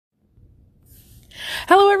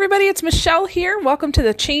Hello, everybody. It's Michelle here. Welcome to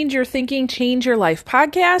the Change Your Thinking, Change Your Life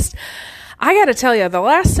podcast. I got to tell you, the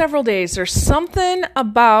last several days, there's something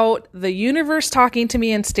about the universe talking to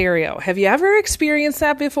me in stereo. Have you ever experienced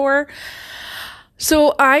that before?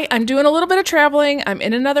 So I'm doing a little bit of traveling. I'm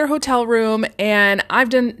in another hotel room, and I've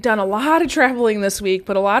done a lot of traveling this week,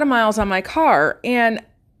 put a lot of miles on my car, and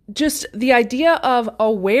just the idea of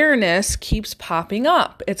awareness keeps popping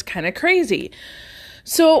up. It's kind of crazy.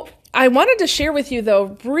 So I wanted to share with you, though,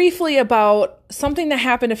 briefly about something that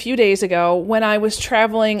happened a few days ago when I was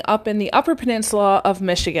traveling up in the Upper Peninsula of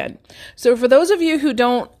Michigan. So for those of you who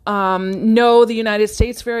don't know the United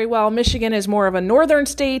States very well, Michigan is more of a northern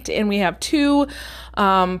state, and we have two,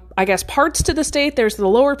 parts to the state. There's the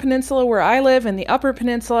Lower Peninsula where I live and the Upper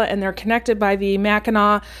Peninsula, and they're connected by the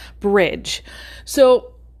Mackinac Bridge.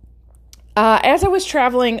 So as I was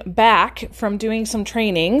traveling back from doing some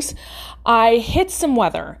trainings, I hit some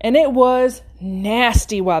weather, and it was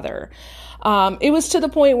nasty weather. It was to the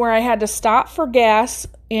point where I had to stop for gas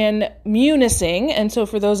in Munising. And so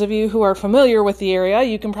for those of you who are familiar with the area,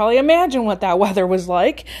 you can probably imagine what that weather was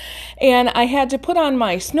like. And I had to put on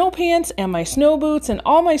my snow pants and my snow boots and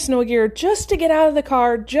all my snow gear just to get out of the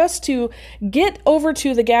car, just to get over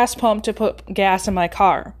to the gas pump to put gas in my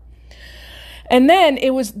car. And then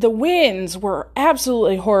the winds were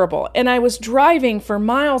absolutely horrible. And I was driving for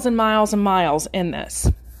miles and miles and miles in this.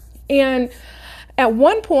 And at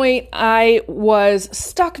one point, I was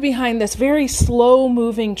stuck behind this very slow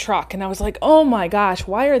moving truck. And I was like, oh my gosh,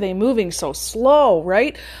 why are they moving so slow,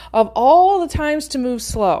 right? Of all the times to move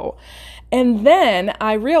slow. And then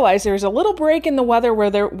I realized there was a little break in the weather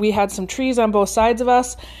where we had some trees on both sides of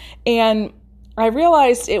us. And I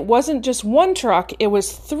realized it wasn't just one truck, it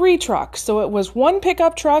was three trucks. So it was one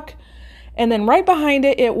pickup truck, and then right behind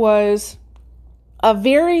it, it was a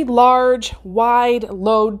very large, wide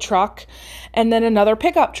load truck, and then another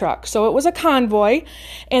pickup truck. So it was a convoy,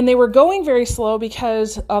 and they were going very slow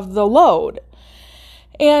because of the load.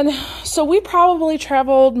 And so we probably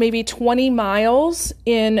traveled maybe 20 miles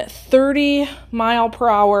in 30 mile per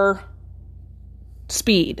hour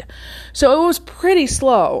speed. So it was pretty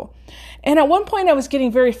slow. And at one point I was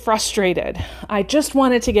getting very frustrated. I just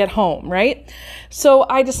wanted to get home, right? So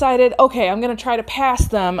I decided, okay, I'm going to try to pass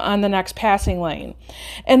them on the next passing lane.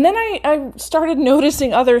 And then I started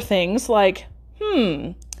noticing other things like,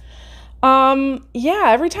 every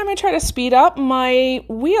time I try to speed up, my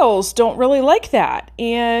wheels don't really like that.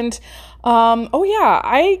 And,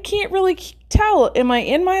 I can't really tell, am I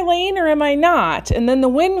in my lane or am I not? And then the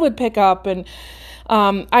wind would pick up, and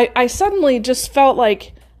I suddenly just felt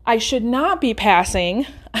like I should not be passing.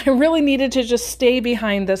 I really needed to just stay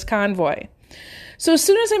behind this convoy. So as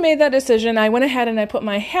soon as I made that decision, I went ahead and I put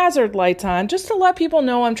my hazard lights on just to let people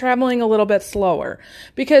know I'm traveling a little bit slower.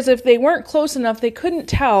 Because if they weren't close enough, they couldn't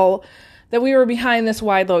tell that we were behind this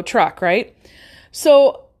wide load truck, right?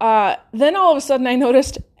 So then all of a sudden I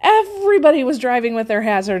noticed everybody was driving with their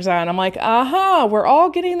hazards on. I'm like, we're all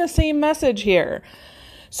getting the same message here.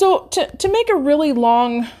 So to make a really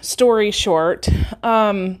long story short,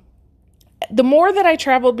 the more that I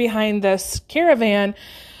traveled behind this caravan,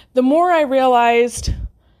 the more I realized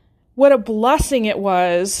what a blessing it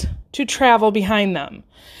was to travel behind them.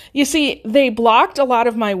 You see, they blocked a lot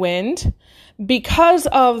of my wind. Because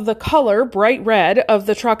of the color, bright red, of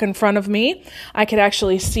the truck in front of me, I could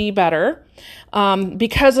actually see better.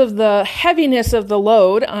 Because of the heaviness of the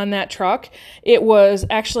load on that truck, it was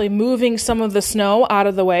actually moving some of the snow out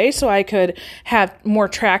of the way so I could have more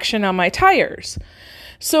traction on my tires.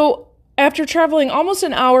 So after traveling almost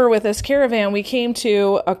an hour with this caravan, we came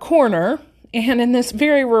to a corner, and in this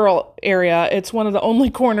very rural area, it's one of the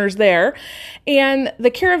only corners there, and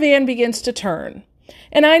the caravan begins to turn.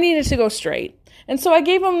 And I needed to go straight. And so I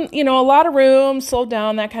gave them, a lot of room, slowed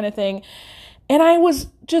down, that kind of thing. And I was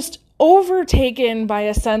just overtaken by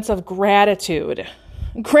a sense of gratitude.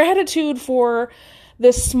 Gratitude for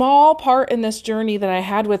this small part in this journey that I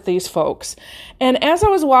had with these folks. And as I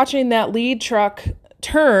was watching that lead truck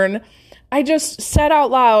turn, I just said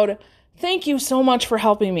out loud, "Thank you so much for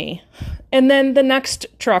helping me." And then the next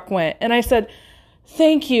truck went, and I said,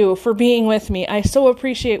 "Thank you for being with me. I so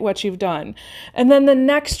appreciate what you've done." And then the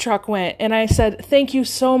next truck went, and I said, "Thank you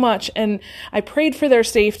so much." And I prayed for their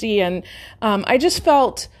safety, and I just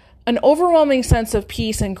felt an overwhelming sense of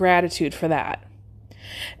peace and gratitude for that.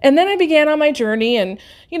 And then I began on my journey, and,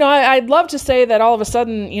 I'd love to say that all of a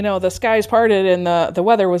sudden, the skies parted and the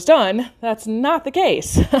weather was done. That's not the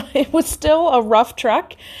case. It was still a rough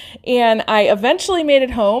trek, and I eventually made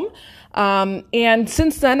it home. And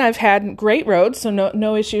since then I've had great roads, so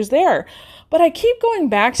no issues there. But I keep going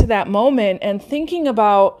back to that moment and thinking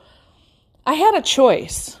about I had a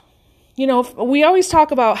choice. We always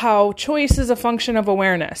talk about how choice is a function of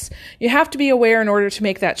awareness. You have to be aware in order to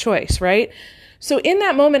make that choice, right? So in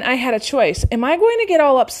that moment, I had a choice. Am I going to get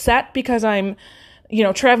all upset because I'm,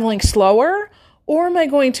 traveling slower? Or am I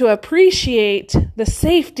going to appreciate the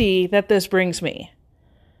safety that this brings me?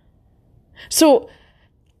 So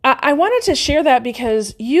I wanted to share that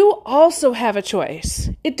because you also have a choice.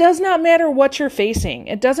 It does not matter what you're facing.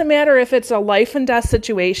 It doesn't matter if it's a life and death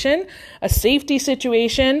situation, a safety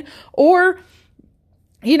situation, or,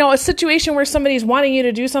 a situation where somebody's wanting you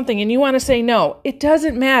to do something and you want to say no. It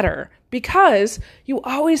doesn't matter because you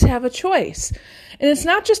always have a choice. And it's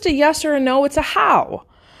not just a yes or a no, it's a how,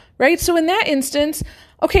 right? So in that instance,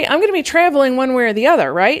 okay, I'm going to be traveling one way or the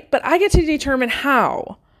other, right? But I get to determine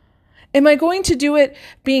how. Am I going to do it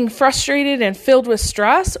being frustrated and filled with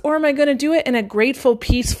stress, or am I going to do it in a grateful,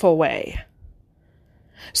 peaceful way?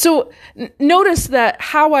 So notice that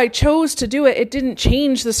how I chose to do it, it didn't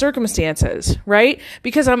change the circumstances, right?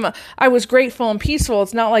 Because I was grateful and peaceful.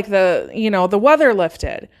 It's not like the weather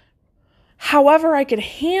lifted. However, I could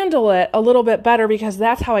handle it a little bit better because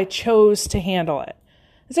that's how I chose to handle it.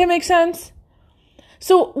 Does that make sense?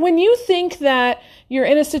 So when you think that you're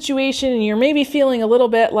in a situation and you're maybe feeling a little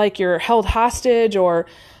bit like you're held hostage, or,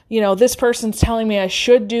 this person's telling me I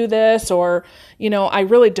should do this, or, I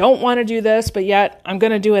really don't want to do this, but yet I'm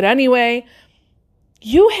going to do it anyway.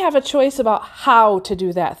 You have a choice about how to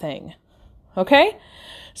do that thing. Okay?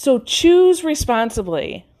 So choose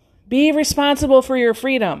responsibly. Be responsible for your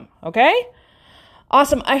freedom. Okay?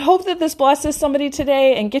 Awesome. I hope that this blesses somebody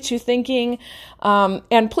today and gets you thinking.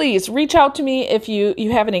 And please reach out to me if you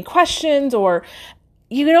have any questions, or,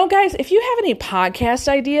 guys, if you have any podcast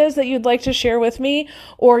ideas that you'd like to share with me,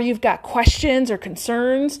 or you've got questions or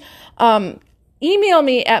concerns, email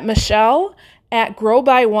me at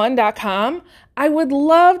michelle@growby1.com. I would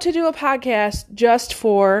love to do a podcast just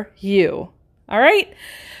for you. All right.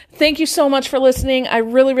 Thank you so much for listening. I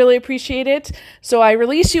really, really appreciate it. So I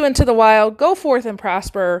release you into the wild. Go forth and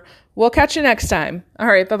prosper. We'll catch you next time. All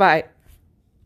right. Bye-bye.